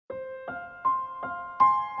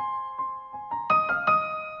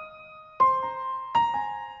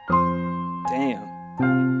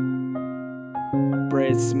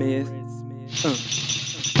BreadSmith.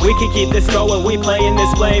 We can keep this going, we playing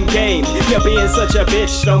this blame game. You're being such a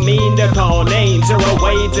bitch, don't mean to call names. You're a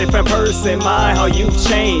way different person, my, how you've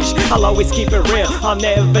changed. I'll always keep it real, I'll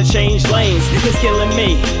never change lanes. It's killing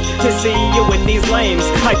me to see you with these lames.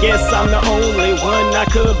 I guess I'm the only one I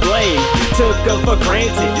could blame. Took her for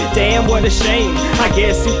granted, damn what a shame. I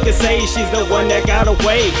guess you could say she's the one that got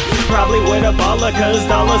away. Probably with a baller, cause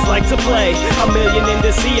dollars like to play. A million in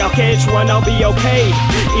the sea, I'll catch one, I'll be okay.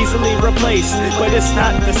 Easily replaced, but it's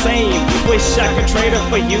not the same. Wish I could trade her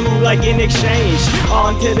for you like in exchange.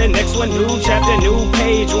 On to the next one, new chapter, new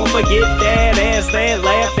page. Won't forget that ass, that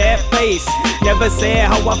laugh, that face. Never said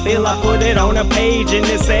how I feel, I put it on a page. And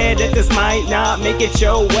it's sad that this might not make it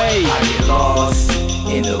your way. I get lost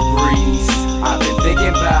in the breeze. I've been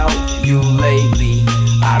thinking about you lately.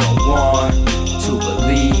 I don't want to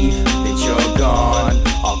believe that you're gone.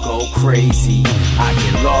 I'll go crazy. I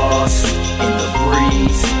get lost in the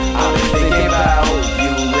breeze. I've been thinking about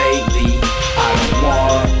you lately. I don't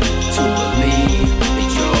want to believe that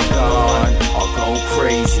you're gone. I'll go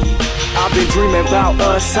crazy. I've been dreaming about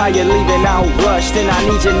us, how you're leaving out rushed. And I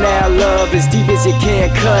need you now, love, as deep as you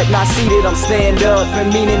can cut. And I see that I'm stand up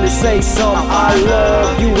and meaning to say something. I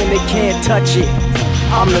love you and they can't touch it.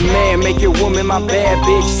 I'm the man, make your woman my bad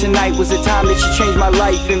bitch. Tonight was the time that she changed my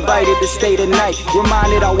life. Invited to stay the night.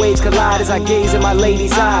 Reminded our waves collide as I gaze in my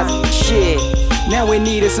lady's eyes. Shit, now we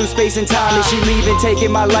needed some space and time. And she leaving,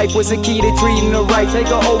 taking my life was the key to treating her right. Take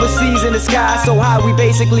her overseas in the sky, so high we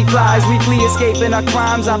basically fly. As we flee, escaping our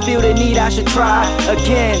crimes, I feel the need, I should try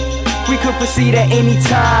again. We could proceed at any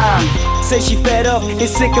time. Say she fed up and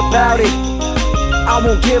sick about it. I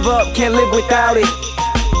won't give up, can't live without it.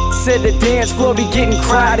 Said the dance floor be getting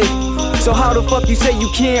crowded. So how the fuck you say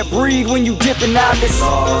you can't breathe when you dipping out this?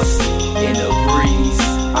 Lost in the breeze.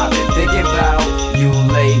 I've been thinking about you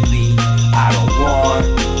lately. I don't want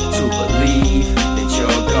to believe that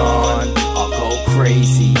you're gone. I'll go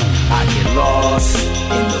crazy. I get lost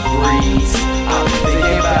in the breeze. I've been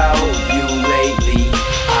thinking about you lately.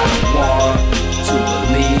 I don't want to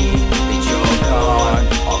believe that you're gone.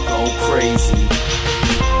 I'll go crazy.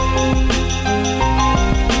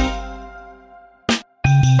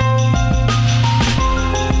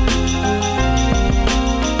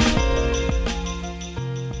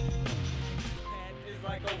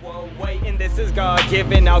 And this is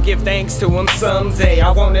God-given, I'll give thanks to him someday.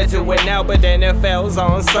 I wanna do it now, but then it falls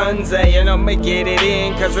on Sunday. And I'ma get it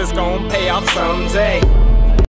in, cause it's gon' pay off someday.